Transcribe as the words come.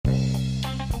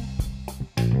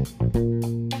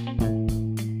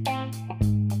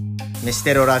めし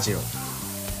てろラジオ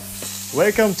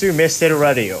Welcome to めしてろ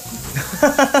ラジオ有名な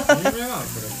の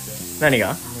それって何が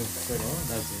メステロ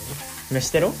ラジめし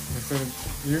てろオそれ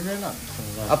有名なのその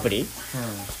ラジオアプリ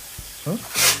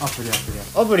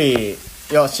アプリい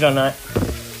や知らない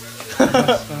知らない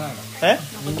のえ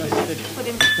みんな知ってる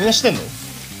みんな知ってんの？い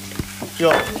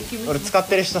や俺使っ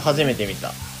てる人初めて見た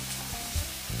っ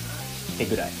て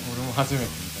ぐらい。俺も初めて見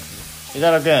た伊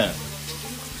沢くん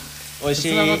おいし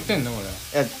い。繋がってんのこれ。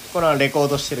いやこのレコー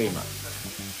ドしてる今。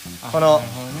このなる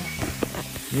ほどね。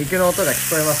肉の音が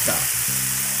聞こえますか？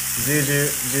ジュージ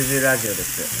ューラジオで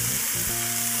す。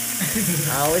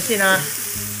あー美味しいな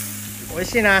美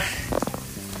味しいな。